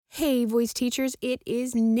Hey, voice teachers, it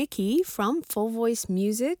is Nikki from Full Voice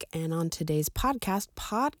Music, and on today's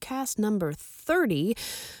podcast number 30,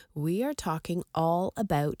 we are talking all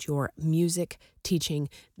about your music teaching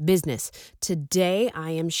business. Today,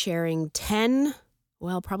 I am sharing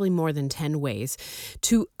probably more than 10 ways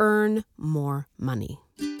to earn more money.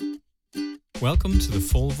 Welcome to the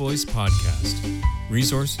Full Voice Podcast,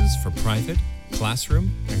 resources for private,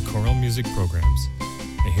 classroom, and choral music programs.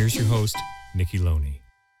 And here's your host, Nikki Loney.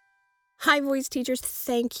 Hi, voice teachers.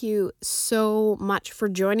 Thank you so much for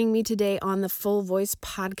joining me today on the Full Voice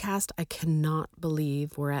Podcast. I cannot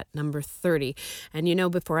believe we're at number 30.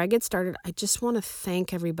 And before I get started, I just want to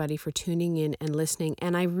thank everybody for tuning in and listening.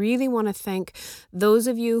 And I really want to thank those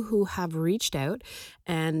of you who have reached out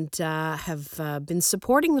and have been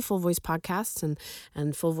supporting the Full Voice Podcasts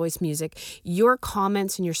and Full Voice Music. Your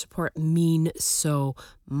comments and your support mean so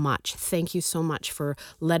much. Thank you so much for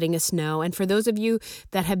letting us know. And for those of you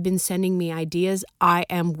that have been sending me ideas, I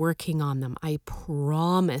am working on them. I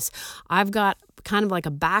promise. I've got kind of like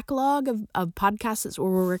a backlog of podcasts that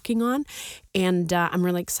we're working on, and I'm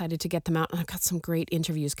really excited to get them out. And I've got some great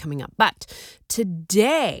interviews coming up. But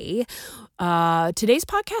today's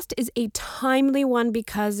podcast is a timely one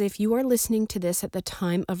because if you are listening to this at the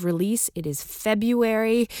time of release, it is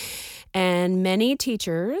February, and many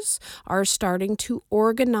teachers are starting to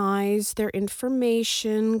organize their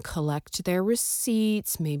information, collect their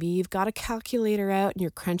receipts. Maybe you've got a calculator out and you're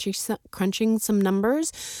crunching some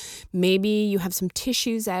numbers. Maybe you have some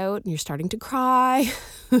tissues out and you're starting to cry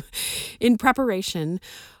in preparation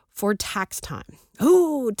for tax time.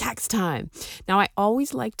 Oh, tax time. Now, I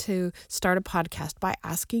always like to start a podcast by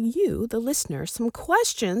asking you, the listener, some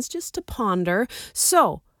questions just to ponder.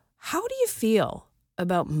 So, how do you feel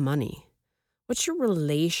about money? What's your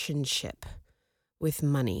relationship with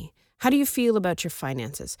money? How do you feel about your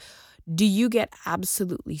finances? Do you get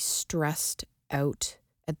absolutely stressed out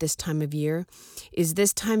at this time of year? Is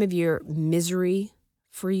this time of year misery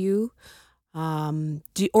for you?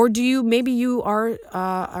 Maybe you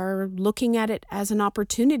are looking at it as an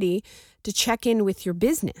opportunity to check in with your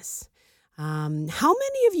business? How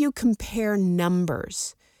many of you compare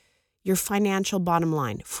numbers, your financial bottom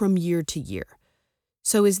line, from year to year?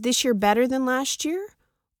 So is this year better than last year,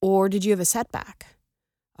 or did you have a setback?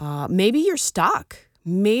 Maybe you're stuck.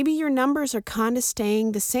 Maybe your numbers are kind of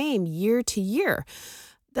staying the same year to year.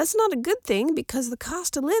 That's not a good thing because the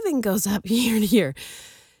cost of living goes up year to year.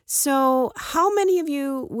 So how many of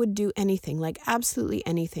you would do anything, like absolutely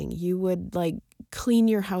anything? You would like clean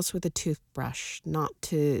your house with a toothbrush, not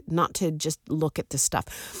to just look at this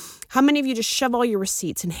stuff. How many of you just shove all your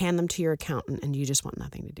receipts and hand them to your accountant and you just want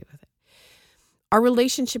nothing to do with it? Our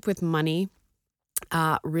relationship with money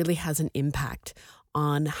really has an impact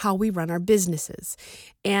on how we run our businesses.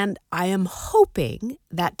 And I am hoping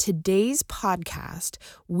that today's podcast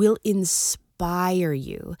will inspire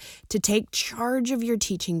you to take charge of your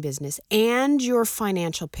teaching business and your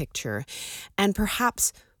financial picture, and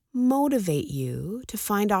perhaps motivate you to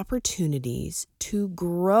find opportunities to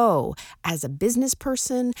grow as a business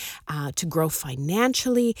person, to grow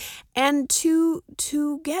financially, and to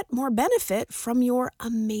get more benefit from your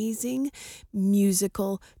amazing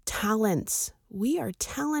musical talents. We are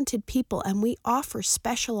talented people and we offer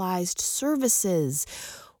specialized services.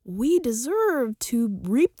 We deserve to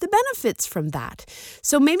reap the benefits from that.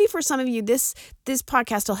 So maybe for some of you, this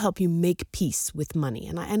podcast will help you make peace with money.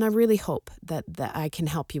 And I really hope that I can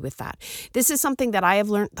help you with that. This is something that I have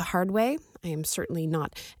learned the hard way. I am certainly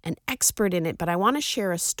not an expert in it, but I want to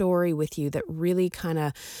share a story with you that really kind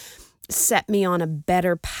of set me on a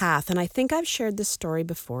better path. And I think I've shared this story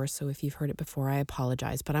before, so if you've heard it before, I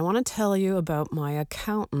apologize. But I want to tell you about my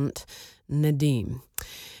accountant, Nadeem.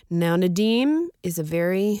 Now, Nadeem is a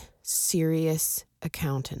very serious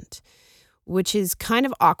accountant, which is kind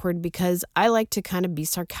of awkward because I like to kind of be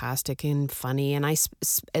sarcastic and funny, and I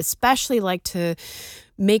especially like to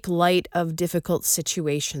make light of difficult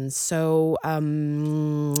situations. So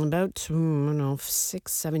about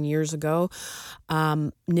 6-7 years ago,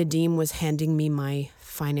 Nadeem was handing me my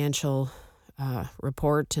financial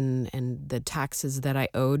report and the taxes that I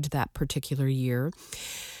owed that particular year.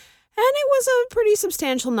 And it was a pretty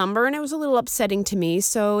substantial number, and it was a little upsetting to me.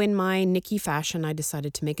 So in my Nikki fashion, I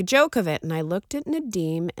decided to make a joke of it. And I looked at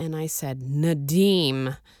Nadeem and I said,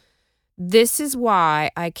 Nadeem, this is why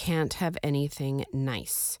I can't have anything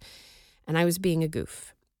nice. And I was being a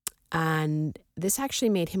goof. And this actually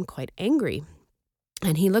made him quite angry.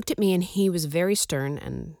 And he looked at me and he was very stern,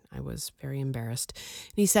 and I was very embarrassed.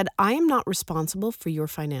 And he said, I am not responsible for your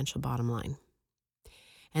financial bottom line.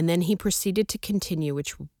 And then he proceeded to continue,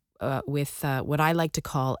 which with what I like to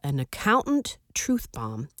call an accountant truth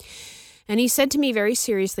bomb. And he said to me very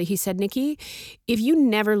seriously, he said, Nikki, if you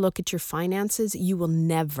never look at your finances, you will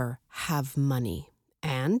never have money.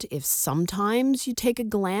 And if sometimes you take a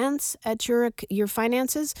glance at your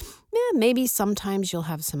finances, maybe sometimes you'll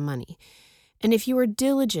have some money. And if you are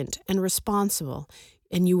diligent and responsible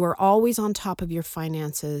and you are always on top of your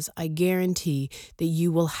finances, I guarantee that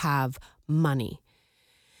you will have money.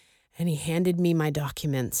 And he handed me my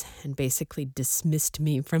documents and basically dismissed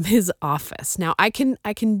me from his office. Now, I can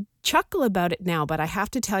chuckle about it now, but I have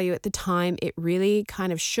to tell you at the time, it really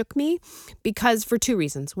kind of shook me because for two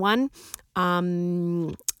reasons. One,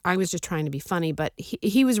 I was just trying to be funny, but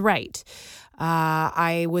he was right.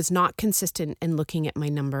 I was not consistent in looking at my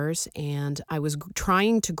numbers, and I was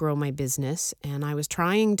trying to grow my business, and I was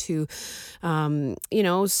trying to,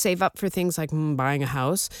 save up for things like buying a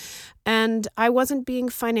house, and I wasn't being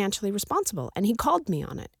financially responsible, and he called me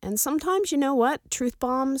on it. And sometimes, you know what? Truth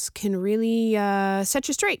bombs can really set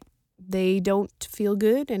you straight. They don't feel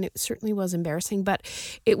good, and it certainly was embarrassing, but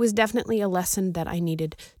it was definitely a lesson that I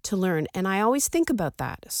needed to learn. And I always think about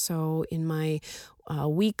that. So in my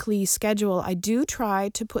weekly schedule, I do try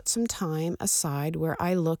to put some time aside where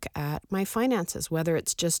I look at my finances, whether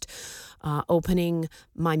it's just opening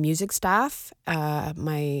my music staff,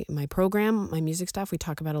 my program, my music staff, we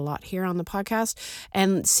talk about a lot here on the podcast,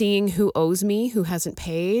 and seeing who owes me, who hasn't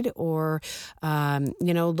paid, or,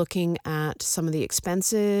 looking at some of the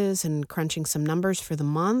expenses and crunching some numbers for the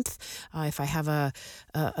month. If I have a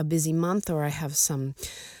busy month or I have some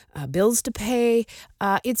bills to pay,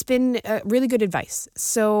 it's been really good advice.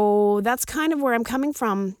 So that's kind of where I'm coming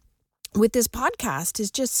from with this podcast,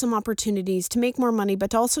 is just some opportunities to make more money,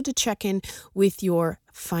 but also to check in with your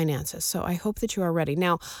finances. So I hope that you are ready.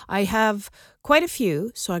 Now, I have quite a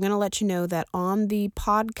few, so I'm going to let you know that on the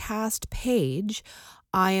podcast page,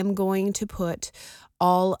 I am going to put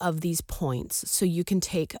all of these points so you can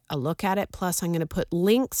take a look at it. Plus, I'm going to put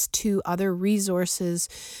links to other resources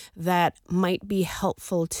that might be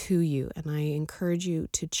helpful to you. And I encourage you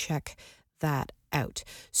to check that out.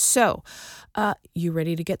 So, you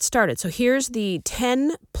ready to get started? So here's the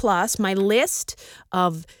 10 plus, my list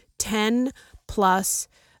of 10 plus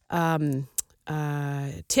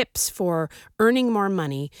tips for earning more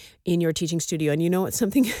money in your teaching studio. And you know what's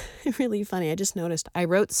something really funny? I just noticed I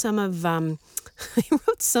wrote some of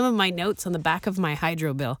my notes on the back of my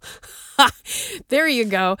hydro bill. There you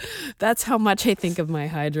go. That's how much I think of my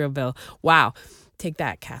hydro bill. Wow. Take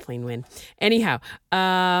that, Kathleen Wynne. Anyhow,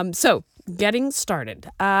 so getting started.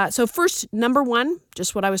 So first, number one,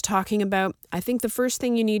 just what I was talking about. I think the first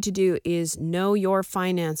thing you need to do is know your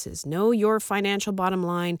finances. Know your financial bottom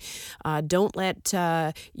line. Don't let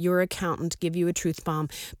your accountant give you a truth bomb,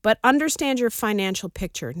 but understand your financial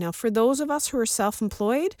picture. Now, for those of us who are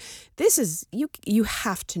self-employed, this is, you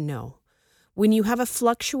have to know. When you have a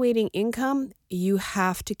fluctuating income, you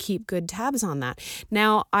have to keep good tabs on that.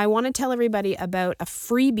 Now, I want to tell everybody about a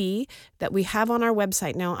freebie that we have on our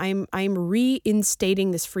website. Now, I'm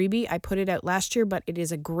reinstating this freebie. I put it out last year, but it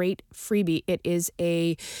is a great freebie. It is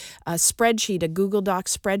a spreadsheet, a Google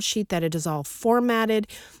Docs spreadsheet that it is all formatted,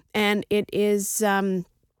 and it is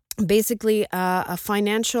basically a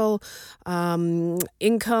financial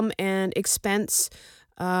income and expense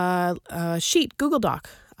sheet, Google Doc.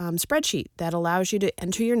 Spreadsheet that allows you to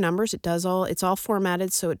enter your numbers. It's all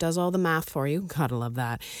formatted, so it does all the math for you. Gotta love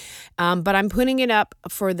that. But I'm putting it up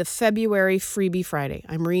for the February Freebie Friday.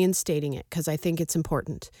 I'm reinstating it because I think it's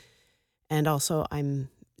important. And also, I'm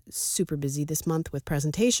super busy this month with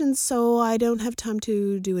presentations, so I don't have time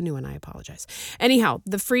to do a new one. I apologize. Anyhow,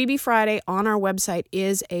 the Freebie Friday on our website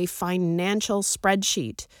is a financial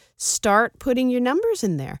spreadsheet. Start putting your numbers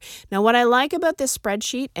in there. Now, what I like about this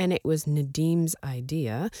spreadsheet, and it was Nadim's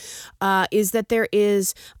idea, is that there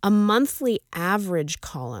is a monthly average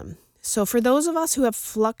column. So for those of us who have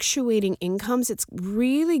fluctuating incomes, it's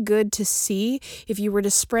really good to see, if you were to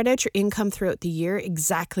spread out your income throughout the year,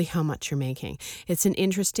 exactly how much you're making. It's an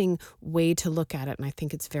interesting way to look at it, and I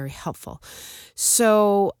think it's very helpful.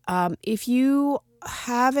 So if you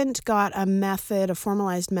haven't got a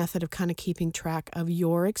formalized method of kind of keeping track of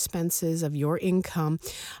your expenses, of your income,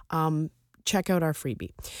 check out our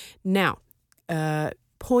freebie. Now,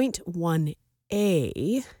 point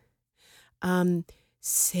 1A,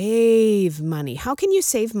 save money. How can you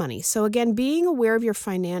save money? So again, being aware of your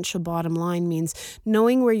financial bottom line means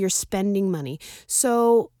knowing where you're spending money.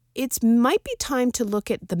 So it might be time to look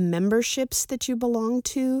at the memberships that you belong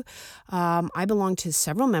to. I belong to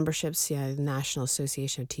several memberships, the National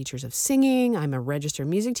Association of Teachers of Singing. I'm a registered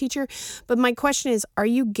music teacher. But my question is, are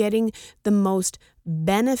you getting the most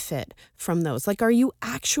benefit from those? Like, are you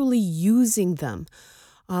actually using them?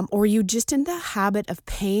 Or are you just in the habit of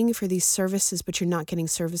paying for these services, but you're not getting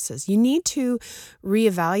services? You need to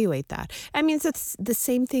reevaluate that. I mean, it's the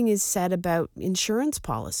same thing is said about insurance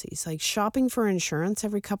policies. Like shopping for insurance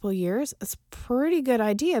every couple of years, that's a pretty good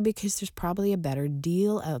idea because there's probably a better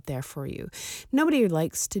deal out there for you. Nobody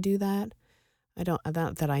likes to do that.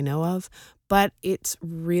 That I know of, but it's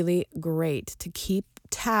really great to keep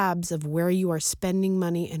tabs of where you are spending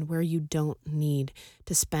money and where you don't need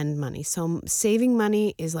to spend money. So saving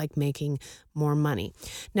money is like making more money.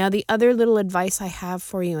 Now, the other little advice I have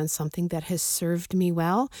for you and something that has served me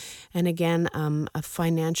well, and again, a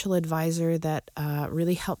financial advisor that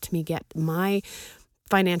really helped me get my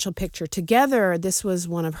financial picture together. This was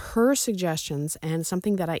one of her suggestions and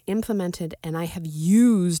something that I implemented and I have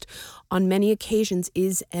used on many occasions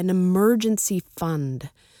is an emergency fund.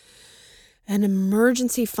 An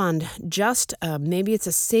emergency fund, just maybe it's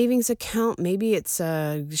a savings account, maybe it's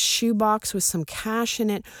a shoebox with some cash in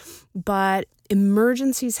it, but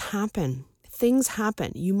emergencies happen. Things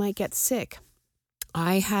happen. You might get sick.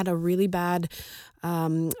 I had a really bad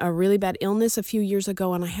illness a few years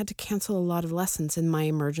ago, and I had to cancel a lot of lessons, and my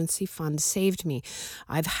emergency fund saved me.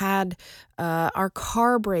 I've had our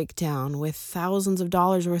car break down with thousands of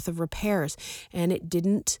dollars worth of repairs, and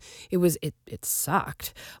it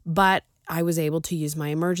sucked, but I was able to use my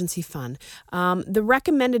emergency fund. The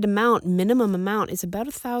recommended minimum amount is about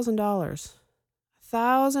 $1,000.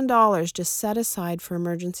 $1,000 just set aside for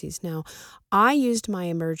emergencies. Now, I used my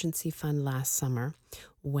emergency fund last summer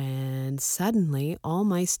when suddenly all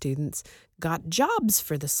my students got jobs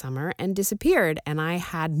for the summer and disappeared, and I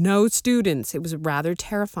had no students. It was rather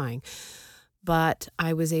terrifying. But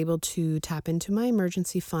I was able to tap into my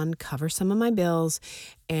emergency fund, cover some of my bills,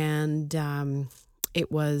 and I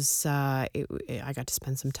got to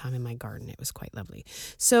spend some time in my garden. It was quite lovely.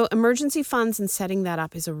 So emergency funds and setting that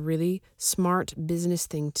up is a really smart business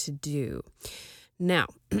thing to do. Now,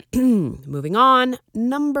 moving on.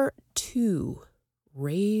 Number 2,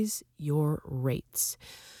 raise your rates.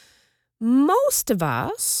 Most of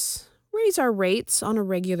us raise our rates on a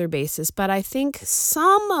regular basis, but I think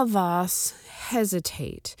some of us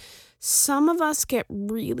hesitate. Some of us get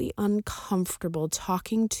really uncomfortable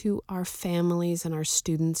talking to our families and our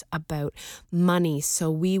students about money. So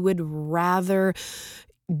we would rather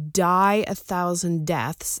die 1,000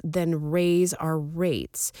 deaths than raise our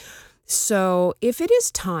rates. So if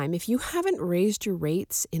you haven't raised your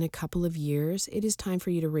rates in a couple of years, it is time for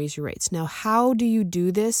you to raise your rates. Now, how do you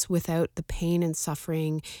do this without the pain and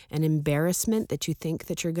suffering and embarrassment that you think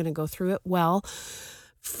that you're going to go through it? Well,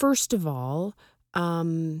 first of all,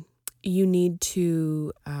 you need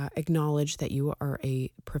to acknowledge that you are a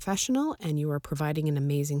professional and you are providing an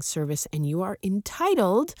amazing service and you are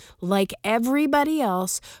entitled, like everybody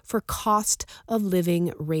else, for cost of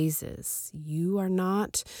living raises. You are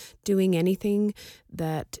not doing anything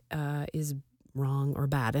that is wrong or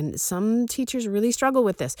bad. And some teachers really struggle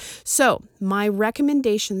with this. So my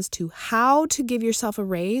recommendations to how to give yourself a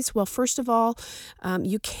raise. Well, first of all,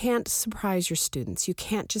 you can't surprise your students. You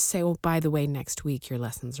can't just say, oh, by the way, next week your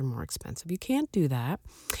lessons are more expensive. You can't do that.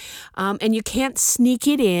 And you can't sneak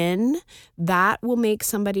it in. That will make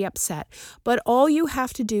somebody upset. But all you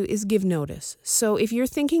have to do is give notice. So if you're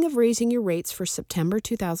thinking of raising your rates for September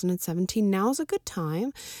 2017, now's a good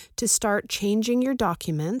time to start changing your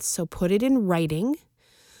documents. So put it in writing.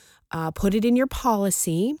 Put it in your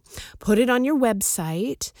policy, put it on your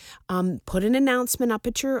website, put an announcement up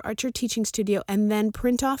at your teaching studio, and then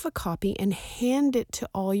print off a copy and hand it to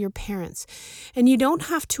all your parents. And you don't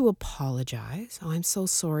have to apologize. Oh, I'm so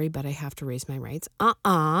sorry, but I have to raise my rates.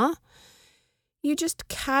 You just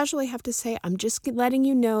casually have to say, I'm just letting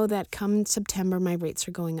you know that come September, my rates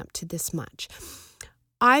are going up to this much.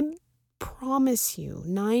 I promise you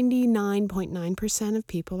 99.9% of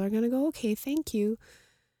people are going to go, okay, thank you.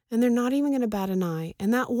 And they're not even going to bat an eye.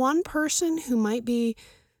 And that one person who might be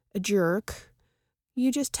a jerk,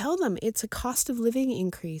 you just tell them it's a cost of living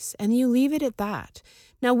increase and you leave it at that.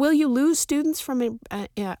 Now, will you lose students from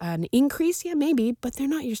an increase? Yeah, maybe, but they're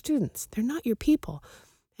not your students. They're not your people.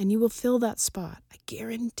 And you will fill that spot. I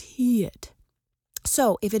guarantee it.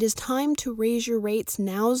 So if it is time to raise your rates,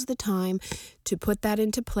 now's the time to put that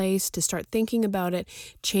into place, to start thinking about it,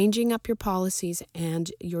 changing up your policies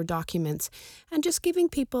and your documents, and just giving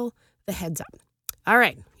people the heads up. All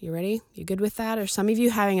right, you ready? You good with that? Or some of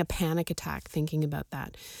you having a panic attack thinking about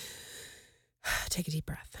that? Take a deep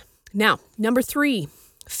breath. Now, number 3,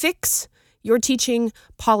 fix your teaching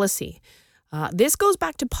policy. This goes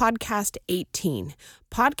back to podcast 18.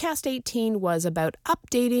 Podcast 18 was about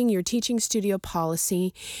updating your teaching studio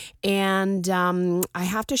policy. And I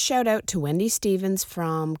have to shout out to Wendy Stevens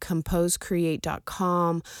from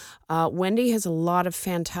composecreate.com. Wendy has a lot of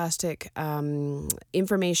fantastic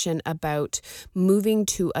information about moving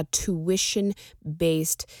to a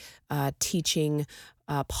tuition-based teaching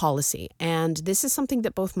policy. And this is something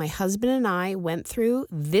that both my husband and I went through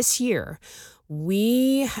this year.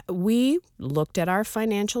 We looked at our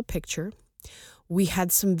financial picture. We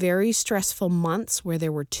had some very stressful months where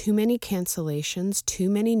there were too many cancellations, too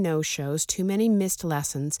many no-shows, too many missed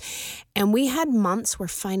lessons. And we had months where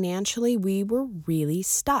financially we were really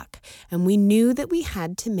stuck and we knew that we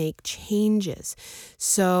had to make changes.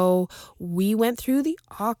 So we went through the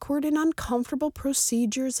awkward and uncomfortable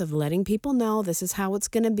procedures of letting people know this is how it's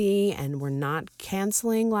going to be and we're not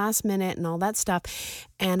canceling last minute and all that stuff.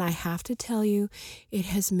 And I have to tell you, it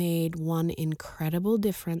has made one incredible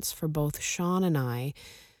difference for both Sean and I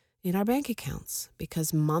in our bank accounts,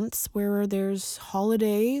 because months where there's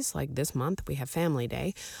holidays, like this month, we have Family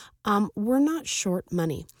Day, we're not short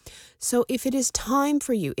money. So if it is time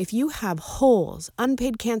for you, if you have holes,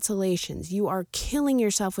 unpaid cancellations, you are killing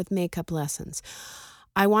yourself with makeup lessons,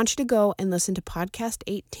 I want you to go and listen to podcast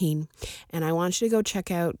 18, and I want you to go check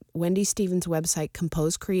out Wendy Stevens' website,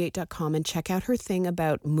 composecreate.com, and check out her thing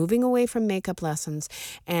about moving away from makeup lessons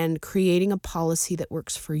and creating a policy that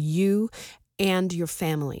works for you and your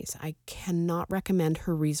families. I cannot recommend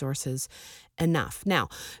her resources enough. Now,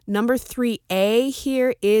 number 3A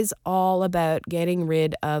here is all about getting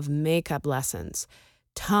rid of makeup lessons.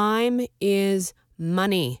 Time is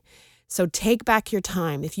money. So take back your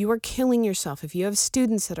time. If you are killing yourself, if you have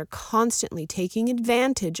students that are constantly taking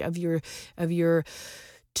advantage of your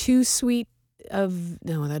too sweet of,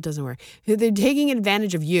 no, that doesn't work. They're taking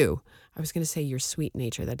advantage of you. I was going to say your sweet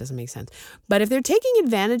nature. That doesn't make sense. But if they're taking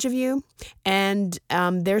advantage of you and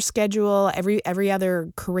their schedule, every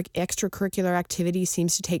other extracurricular activity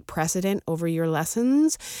seems to take precedent over your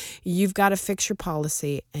lessons, you've got to fix your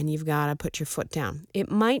policy and you've got to put your foot down.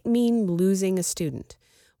 It might mean losing a student.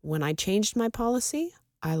 When I changed my policy,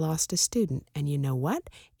 I lost a student. And you know what?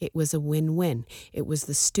 It was a win-win. It was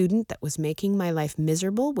the student that was making my life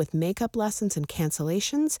miserable with makeup lessons and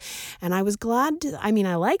cancellations. And I was glad I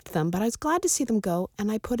liked them, but I was glad to see them go.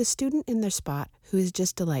 And I put a student in their spot who is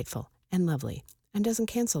just delightful and lovely and doesn't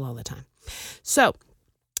cancel all the time. So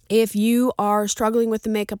if you are struggling with the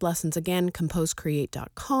makeup lessons, again,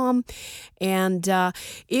 composecreate.com. And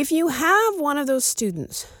if you have one of those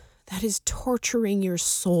students that is torturing your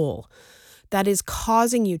soul, that is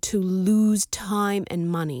causing you to lose time and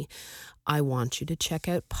money, I want you to check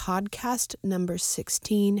out podcast number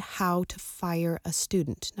 16, How to Fire a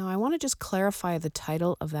Student. Now, I want to just clarify the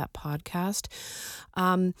title of that podcast.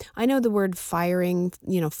 I know the word firing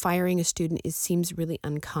a student seems really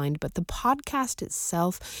unkind, but the podcast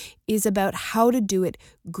itself is about how to do it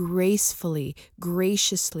gracefully,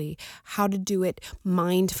 graciously, how to do it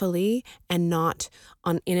mindfully and not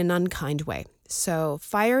in an unkind way. So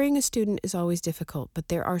firing a student is always difficult, but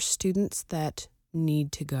there are students that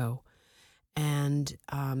need to go. And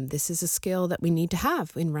this is a skill that we need to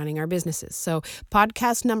have in running our businesses. So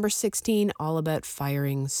podcast number 16, all about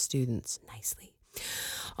firing students nicely.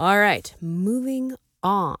 All right, moving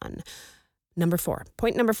on.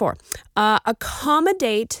 Point number 4,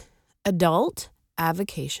 accommodate adult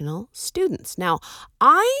avocational students. Now,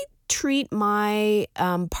 I treat my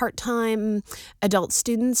part-time adult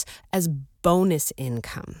students as bonus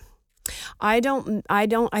income. I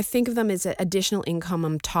think of them as additional income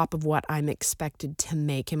on top of what I'm expected to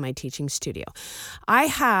make in my teaching studio. I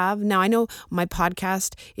know my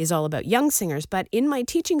podcast is all about young singers, but in my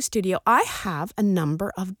teaching studio, I have a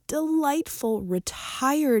number of delightful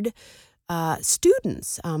retired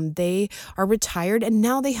students. They are retired and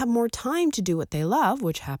now they have more time to do what they love,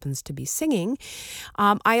 which happens to be singing.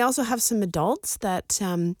 I also have some adults that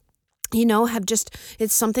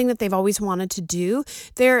it's something that they've always wanted to do.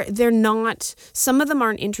 Some of them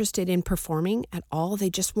aren't interested in performing at all. They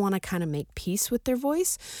just want to kind of make peace with their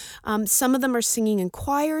voice. Some of them are singing in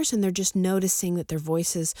choirs and they're just noticing that their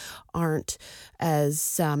voices aren't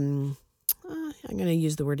as, I'm going to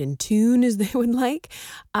use the word in tune as they would like.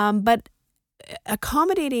 But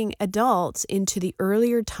accommodating adults into the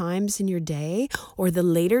earlier times in your day or the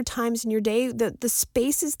later times in your day, the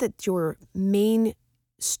spaces that your main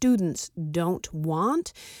students don't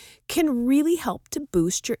want can really help to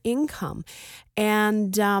boost your income.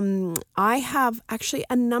 And I have actually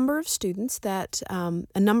a number of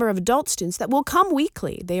adult students that will come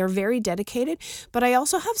weekly. They are very dedicated, but I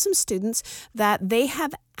also have some students that they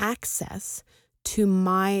have access to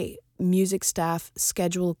my music staff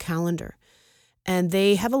schedule calendar. And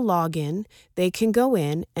they have a login. They can go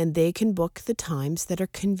in and they can book the times that are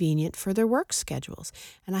convenient for their work schedules.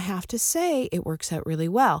 And I have to say, it works out really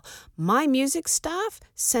well. My music staff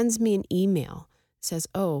sends me an email. Says,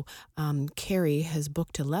 Carrie has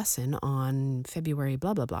booked a lesson on February,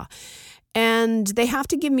 blah, blah, blah. And they have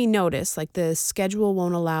to give me notice, like the schedule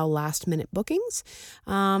won't allow last minute bookings,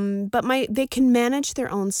 but they can manage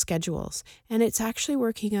their own schedules, and it's actually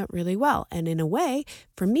working out really well. And in a way,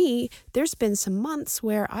 for me, there's been some months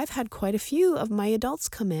where I've had quite a few of my adults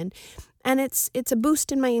come in, and it's a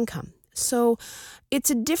boost in my income. So it's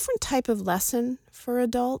a different type of lesson for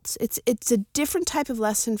adults. It's a different type of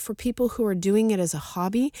lesson for people who are doing it as a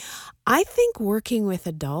hobby. I think working with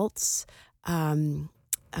adults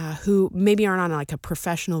who maybe aren't on like a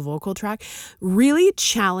professional vocal track really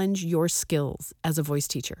challenge your skills as a voice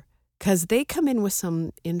teacher, because they come in with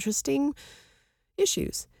some interesting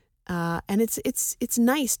issues. And it's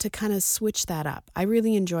nice to kind of switch that up. I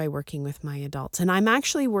really enjoy working with my adults, and I'm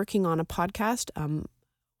actually working on a podcast.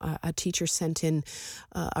 A teacher sent in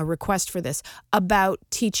a request for this about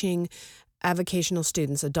teaching avocational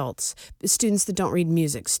students, adults, students that don't read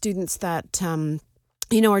music, students that,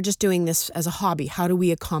 are just doing this as a hobby. How do we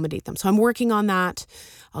accommodate them? So I'm working on that.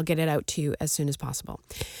 I'll get it out to you as soon as possible.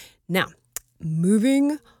 Now,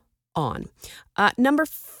 moving on. Number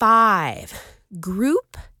 5,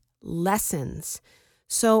 group lessons.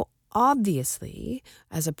 So obviously,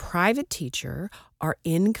 as a private teacher, our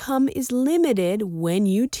income is limited when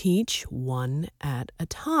you teach one at a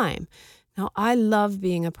time. Now, I love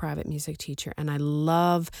being a private music teacher, and I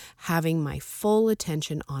love having my full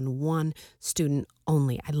attention on one student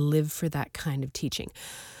only. I live for that kind of teaching.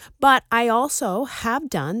 But I also have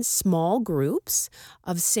done small groups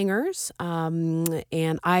of singers,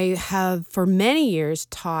 and I have for many years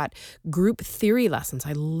taught group theory lessons.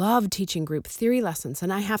 I love teaching group theory lessons,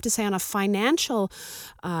 and I have to say on a financial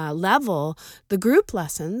level, the group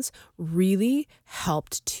lessons really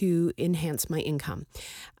helped to enhance my income.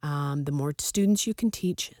 The more students you can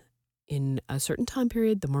teach in a certain time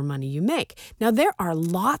period, the more money you make. Now, there are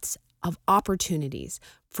lots of opportunities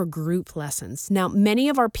for group lessons. Now, many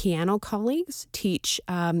of our piano colleagues teach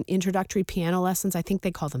introductory piano lessons. I think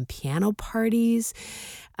they call them piano parties,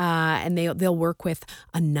 and they'll work with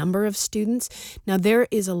a number of students. Now, there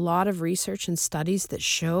is a lot of research and studies that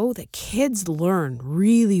show that kids learn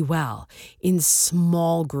really well in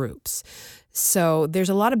small groups. So there's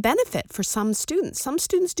a lot of benefit for some students. Some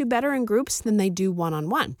students do better in groups than they do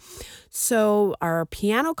one-on-one. So our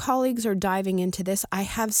piano colleagues are diving into this. I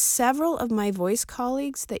have several of my voice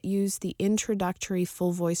colleagues that use the introductory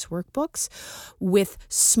full voice workbooks with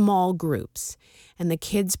small groups. And the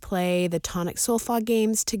kids play the tonic solfa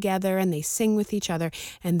games together, and they sing with each other,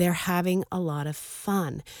 and they're having a lot of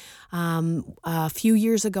fun. A few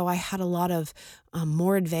years ago, I had a lot of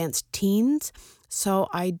more advanced teens. So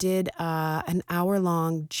I did an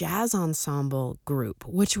hour-long jazz ensemble group,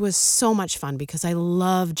 which was so much fun because I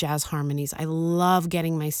love jazz harmonies. I love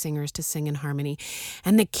getting my singers to sing in harmony,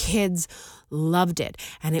 and the kids loved it.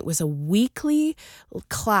 And it was a weekly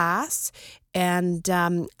class, and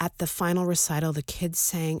at the final recital, the kids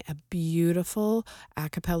sang a beautiful a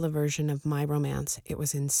cappella version of My Romance. It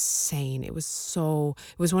was insane. It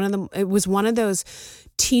was one of those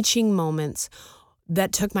teaching moments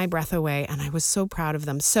that took my breath away, and I was so proud of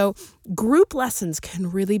them. So group lessons can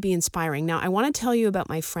really be inspiring. Now, I want to tell you about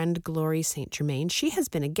my friend Glory St. Germain. She has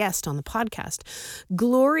been a guest on the podcast.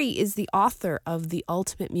 Glory is the author of the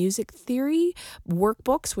Ultimate Music Theory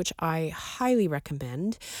workbooks, which I highly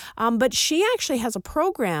recommend. But she actually has a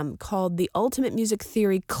program called the Ultimate Music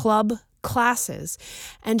Theory Club classes,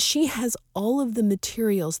 and she has all of the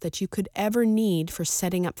materials that you could ever need for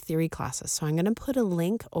setting up theory classes. So I'm going to put a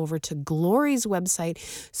link over to Glory's website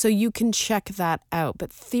so you can check that out.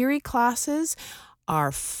 But theory classes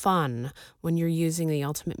are fun when you're using the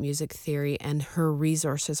Ultimate Music Theory, and her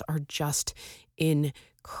resources are just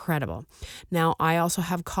incredible. Now, I also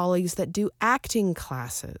have colleagues that do acting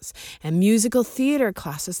classes and musical theater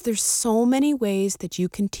classes. There's so many ways that you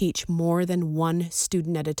can teach more than one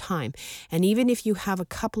student at a time. And even if you have a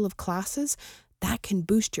couple of classes, that can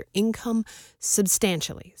boost your income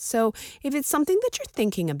substantially. So if it's something that you're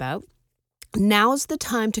thinking about, now's the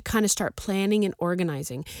time to kind of start planning and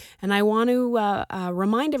organizing. And I want to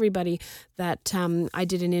remind everybody that I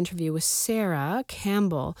did an interview with Sarah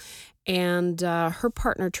Campbell, And her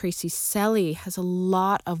partner, Tracy Selly, has a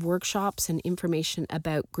lot of workshops and information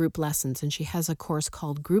about group lessons. And she has a course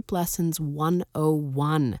called Group Lessons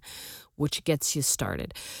 101, which gets you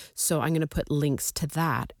started. So I'm going to put links to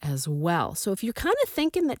that as well. So if you're kind of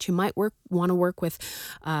thinking that you might want to work with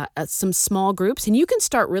some small groups, and you can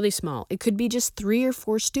start really small. It could be just 3 or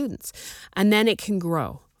 4 students, and then it can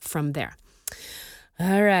grow from there.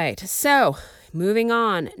 All right. So moving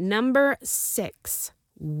on. Number 6.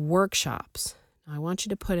 Workshops. I want you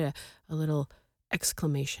to put a little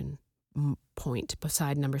exclamation point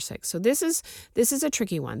beside number 6. So this is a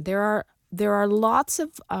tricky one. There are lots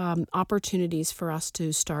of opportunities for us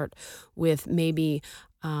to start with maybe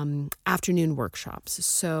afternoon workshops.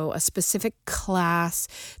 So a specific class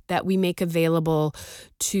that we make available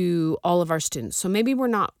to all of our students. So maybe we're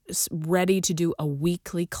not ready to do a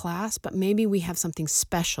weekly class, but maybe we have something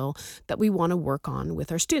special that we want to work on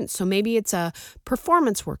with our students. So maybe it's a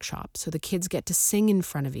performance workshop, so the kids get to sing in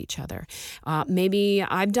front of each other. Maybe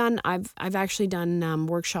I've actually done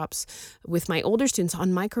workshops with my older students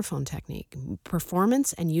on microphone technique,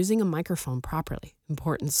 performance and using a microphone properly.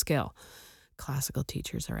 Important skill. Classical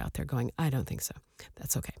teachers are out there going, I don't think so.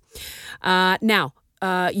 That's okay. Now,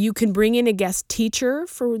 you can bring in a guest teacher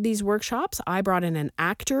for these workshops. I brought in an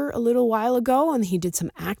actor a little while ago, and he did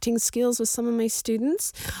some acting skills with some of my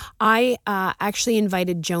students. I actually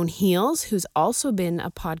invited Joan Heels, who's also been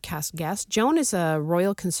a podcast guest. Joan is a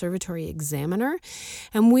Royal Conservatory examiner,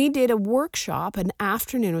 and we did a workshop, an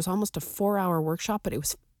afternoon. It was almost a 4-hour workshop, but it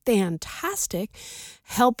was fantastic,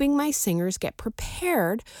 helping my singers get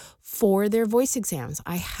prepared for their voice exams.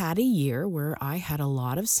 I had a year where I had a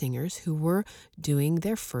lot of singers who were doing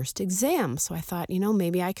their first exam. So I thought,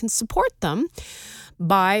 maybe I can support them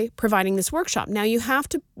by providing this workshop. Now you have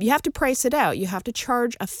to price it out. You have to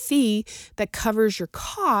charge a fee that covers your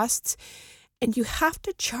costs, and you have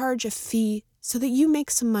to charge a fee so that you make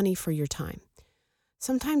some money for your time.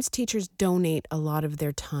 Sometimes teachers donate a lot of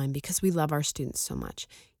their time because we love our students so much.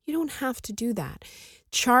 You don't have to do that.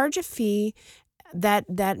 Charge a fee.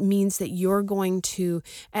 That means that you're going to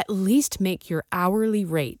at least make your hourly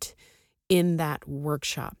rate in that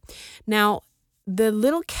workshop. Now, the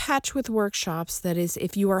little catch with workshops, that is,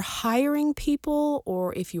 if you are hiring people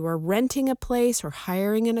or if you are renting a place or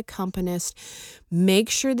hiring an accompanist, make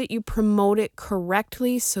sure that you promote it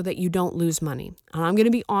correctly so that you don't lose money. And I'm going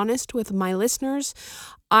to be honest with my listeners.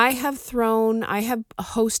 I have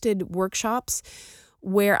hosted workshops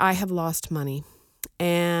where I have lost money,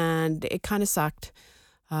 and it kind of sucked.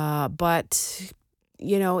 But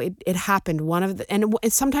it happened. And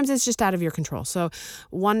sometimes it's just out of your control. So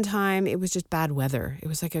one time it was just bad weather. It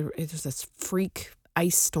was this freak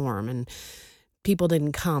ice storm, and people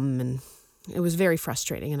didn't come, and it was very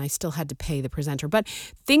frustrating, and I still had to pay the presenter. But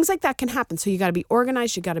things like that can happen. So you got to be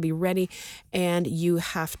organized, you got to be ready, and you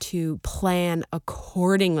have to plan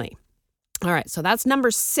accordingly. All right, so that's number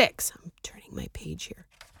 6. I'm turning my page here.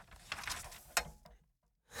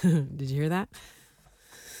 Did you hear that?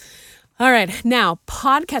 All right, now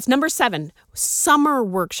podcast number 7, summer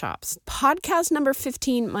workshops. Podcast number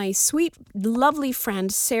 15, my sweet, lovely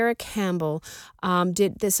friend Sarah Campbell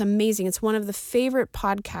did this amazing. It's one of the favorite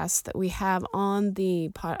podcasts that we have on the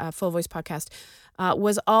Full Voice podcast.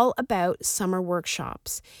 Was all about summer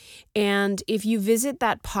workshops. And if you visit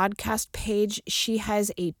that podcast page, she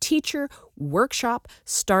has a teacher workshop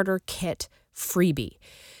starter kit freebie.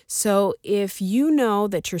 So if you know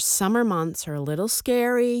that your summer months are a little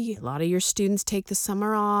scary, a lot of your students take the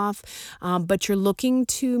summer off, but you're looking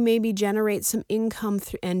to maybe generate some income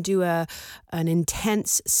and do an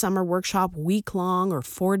intense summer workshop, week-long or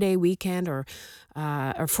 4-day weekend or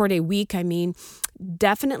 4-day week,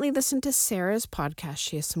 definitely listen to Sarah's podcast.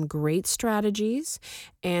 She has some great strategies,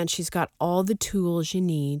 and she's got all the tools you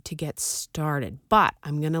need to get started. But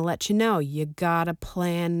I'm going to let you know, you got to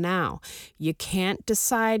plan now. You can't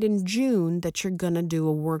decide in June that you're going to do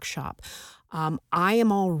a workshop. I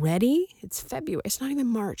am already, it's February, it's not even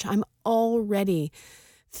March, I'm already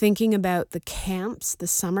thinking about the camps, the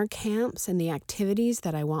summer camps, and the activities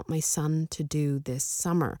that I want my son to do this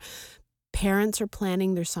summer. Parents are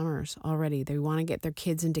planning their summers already. They want to get their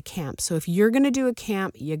kids into camp. So if you're going to do a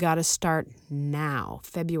camp, you got to start now.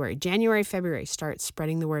 January, February, start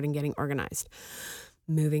spreading the word and getting organized.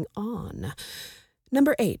 Moving on.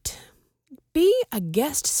 Number 8, be a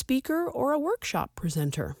guest speaker or a workshop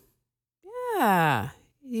presenter. Yeah.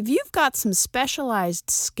 If you've got some specialized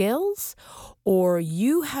skills or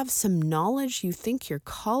you have some knowledge you think your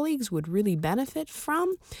colleagues would really benefit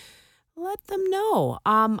from, let them know.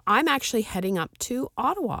 I'm actually heading up to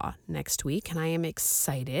Ottawa next week, and I am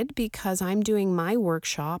excited because I'm doing my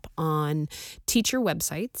workshop on teacher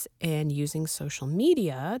websites and using social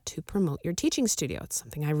media to promote your teaching studio. It's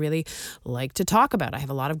something I really like to talk about. I have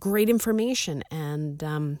a lot of great information,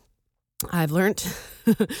 and I've learned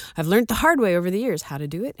I've learned the hard way over the years how to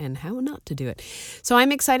do it and how not to do it. So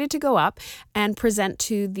I'm excited to go up and present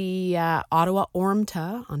to the Ottawa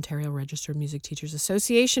ORMTA, Ontario Registered Music Teachers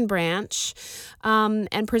Association branch,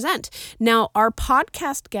 and present. Now, our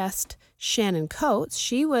podcast guest, Shannon Coates,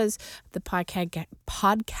 she was the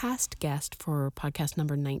podcast guest for podcast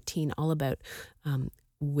number 19, all about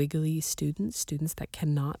wiggly students that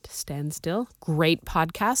cannot stand still. Great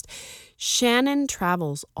podcast. Shannon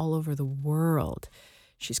travels all over the world.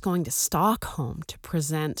 She's going to Stockholm to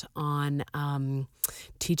present on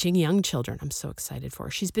teaching young children. I'm so excited for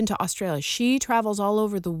her. She's been to Australia. She travels all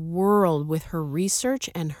over the world with her research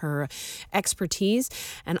and her expertise.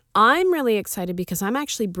 And I'm really excited because I'm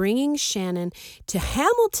actually bringing Shannon to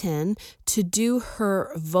Hamilton to do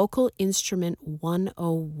her Vocal Instrument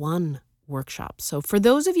 101 workshop. So for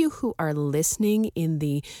those of you who are listening in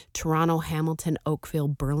the Toronto, Hamilton, Oakville,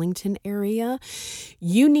 Burlington area,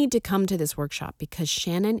 you need to come to this workshop because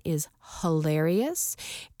Shannon is hilarious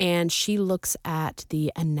and she looks at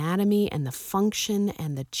the anatomy and the function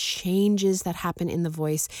and the changes that happen in the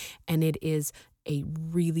voice, and it is a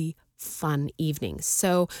really fun evening.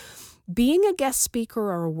 So being a guest speaker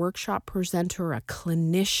or a workshop presenter, a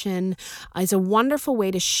clinician, is a wonderful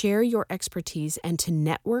way to share your expertise and to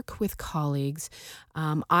network with colleagues.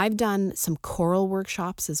 I've done some choral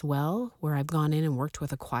workshops as well, where I've gone in and worked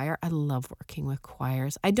with a choir. I love working with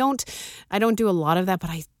choirs. I don't do a lot of that, but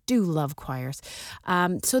I do love choirs.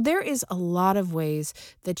 So there is a lot of ways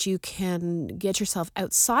that you can get yourself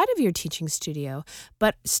outside of your teaching studio,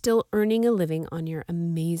 but still earning a living on your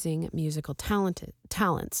amazing musical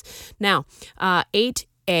talents. Now,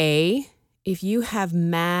 8A, if you have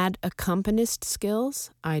mad accompanist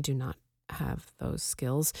skills, I do not have those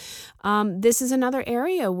skills. This is another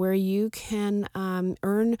area where you can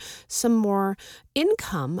earn some more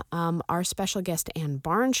income. Our special guest, Anne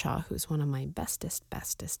Barnshaw, who's one of my bestest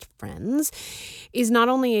friends, is not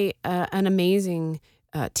only an amazing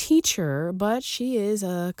teacher, but she is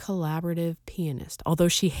a collaborative pianist, although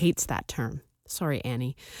she hates that term. Sorry,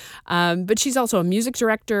 Annie. But she's also a music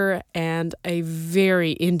director and a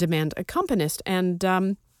very in-demand accompanist.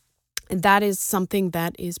 And that is something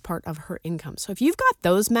that is part of her income. So if you've got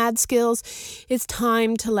those mad skills, it's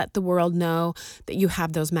time to let the world know that you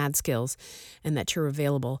have those mad skills and that you're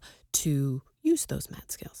available to use those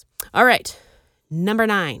mad skills. All right, number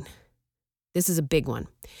 9. This is a big one.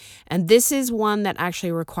 And this is one that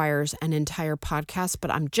actually requires an entire podcast,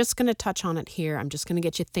 but I'm just going to touch on it here. I'm just going to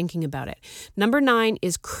get you thinking about it. Number 9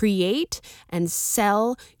 is create and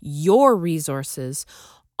sell your resources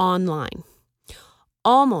online.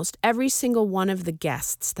 Almost every single one of the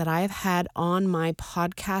guests that I have had on my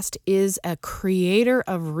podcast is a creator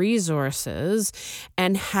of resources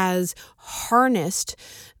and has harnessed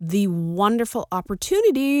the wonderful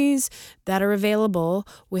opportunities that are available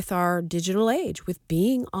with our digital age, with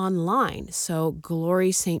being online. So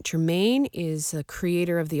Glory St. Germain is a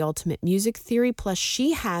creator of the Ultimate Music Theory, plus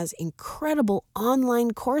she has incredible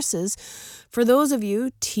online courses for those of you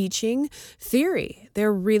teaching theory.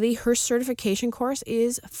 Her certification course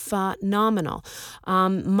is phenomenal.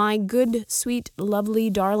 My good, sweet, lovely,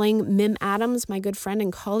 darling Mim Adams, my good friend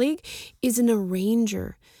and colleague, is an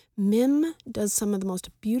arranger. Mim does some of the most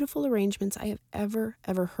beautiful arrangements I have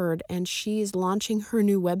ever heard, and she is launching her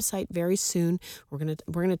new website very soon. We're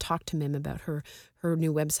gonna talk to Mim about her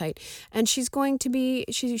new website, and she's going to be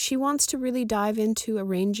she wants to really dive into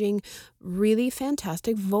arranging really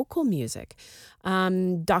fantastic vocal music.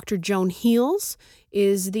 Dr. Joan Heels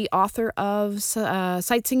is the author of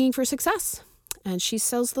Sight Singing for Success, and she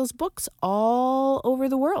sells those books all over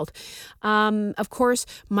the world. Of course,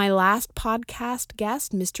 my last podcast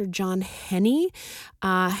guest, Mr. John Henney,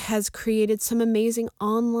 has created some amazing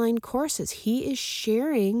online courses. He is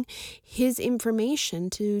sharing his information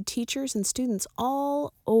to teachers and students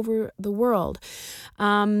all over the world.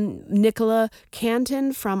 Nicola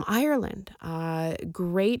Canton from Ireland,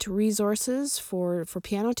 great resources for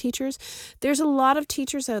piano teachers. There's a lot of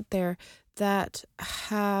teachers out there that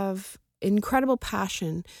have incredible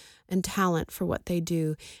passion and talent for what they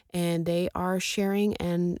do, and they are sharing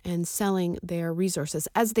and selling their resources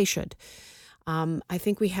as they should. I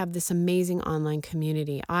think we have this amazing online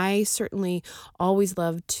community. I certainly always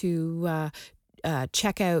love to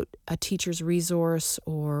check out a teacher's resource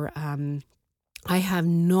or I have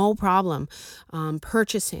no problem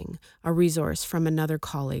purchasing a resource from another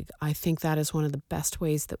colleague. I think that is one of the best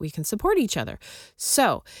ways that we can support each other.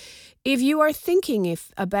 So if you are thinking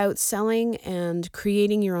about selling and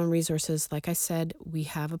creating your own resources, like I said, we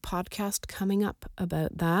have a podcast coming up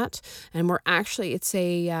about that. And we're actually, it's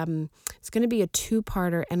going to be a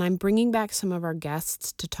 2-parter, and I'm bringing back some of our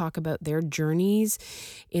guests to talk about their journeys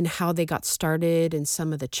in how they got started and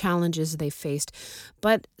some of the challenges they faced.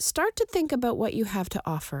 But start to think about what you have to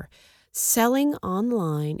offer. Selling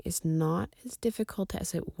online is not as difficult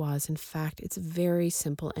as it was. In fact, it's very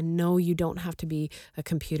simple. And no, you don't have to be a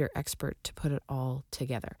computer expert to put it all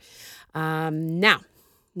together. Now,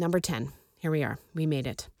 number 10. Here we are. We made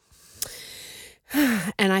it.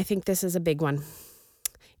 And I think this is a big one.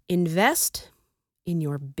 Invest in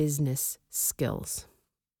your business skills.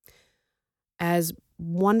 As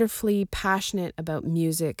wonderfully passionate about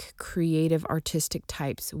music, creative, artistic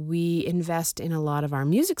types, we invest in a lot of our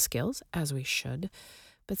music skills, as we should,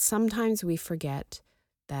 but sometimes we forget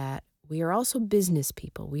that we are also business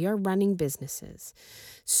people. We are running businesses.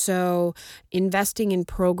 So investing in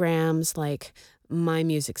programs like My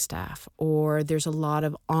Music Staff, or there's a lot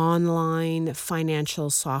of online financial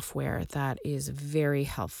software that is very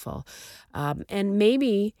helpful. And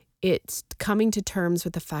maybe it's coming to terms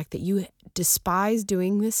with the fact that you despise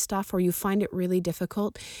doing this stuff or you find it really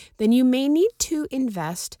difficult, then you may need to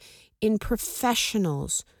invest in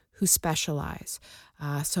professionals who specialize.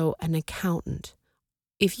 So an accountant.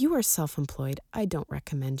 If you are self-employed, I don't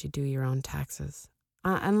recommend you do your own taxes.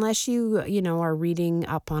 Unless you are reading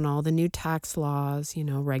up on all the new tax laws,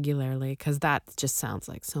 regularly, because that just sounds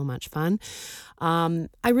like so much fun.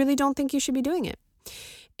 I really don't think you should be doing it.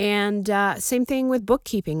 And same thing with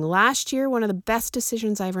bookkeeping. Last year, one of the best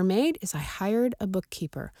decisions I ever made is I hired a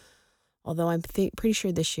bookkeeper. Although I'm pretty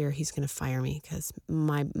sure this year he's going to fire me because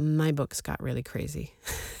my books got really crazy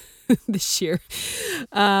this year.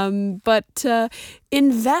 But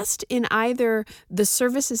invest in either the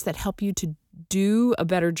services that help you to do a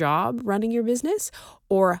better job running your business,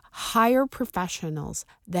 or hire professionals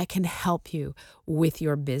that can help you with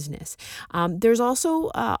your business. There's also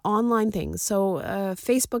online things. So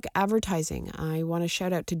Facebook advertising. I want to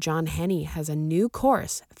shout out to John Henney, has a new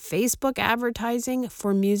course, Facebook advertising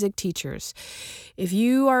for music teachers. If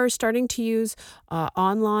you are starting to use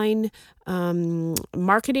online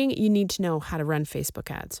marketing, you need to know how to run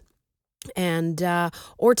Facebook ads, and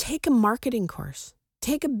or take a marketing course.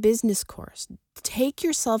 Take a business course. Take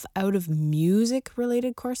yourself out of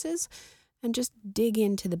music-related courses and just dig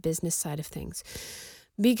into the business side of things.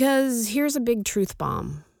 Because here's a big truth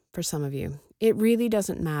bomb for some of you. It really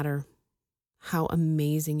doesn't matter how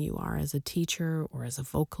amazing you are as a teacher or as a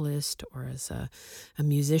vocalist or as a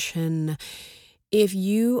musician. If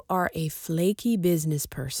you are a flaky business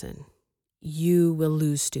person, you will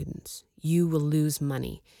lose students. You will lose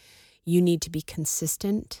money. You need to be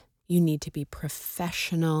consistent. You need to be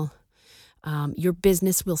professional. Your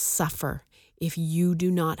business will suffer if you do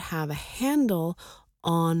not have a handle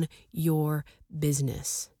on your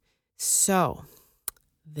business. So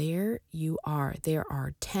there you are. There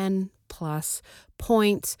are 10 plus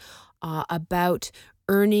points about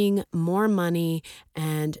earning more money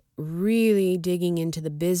and really digging into the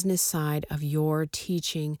business side of your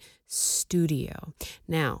teaching studio.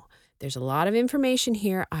 Now, there's a lot of information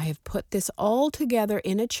here. I have put this all together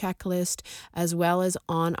in a checklist as well as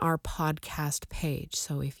on our podcast page.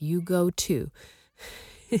 So if you go to,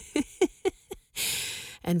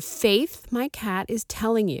 and Faith, my cat, is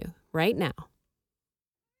telling you right now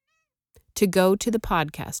to go to the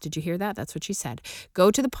podcast. Did you hear that? That's what she said. Go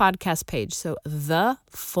to the podcast page. So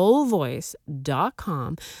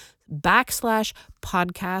thefullvoice.com/podcasts,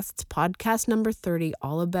 podcast number 30,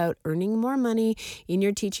 all about earning more money in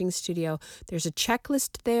your teaching studio. There's a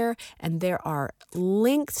checklist there, and there are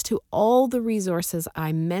links to all the resources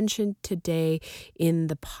I mentioned today in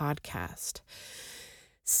the podcast.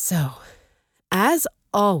 So, as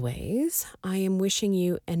always, I am wishing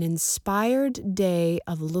you an inspired day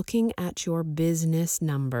of looking at your business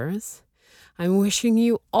numbers. I'm wishing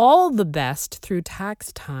you all the best through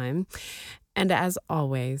tax time. And as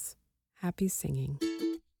always, happy singing.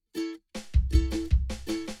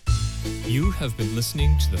 You have been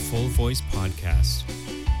listening to the Full Voice Podcast.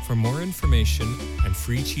 For more information and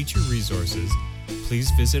free teacher resources,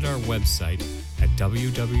 please visit our website at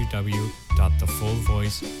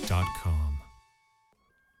www.thefullvoice.com.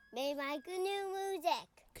 Play my canoe music.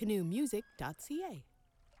 Canoemusic.ca.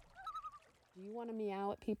 Do you want to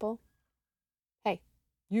meow at people? Hey,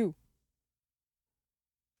 you.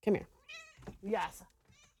 Come here. Yes.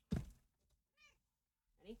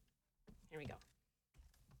 Ready? Here we go.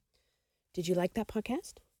 Did you like that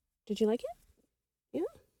podcast? Did you like it? Yeah?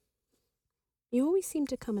 You always seem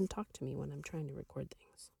to come and talk to me when I'm trying to record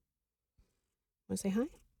things. Want to say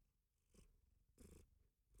hi?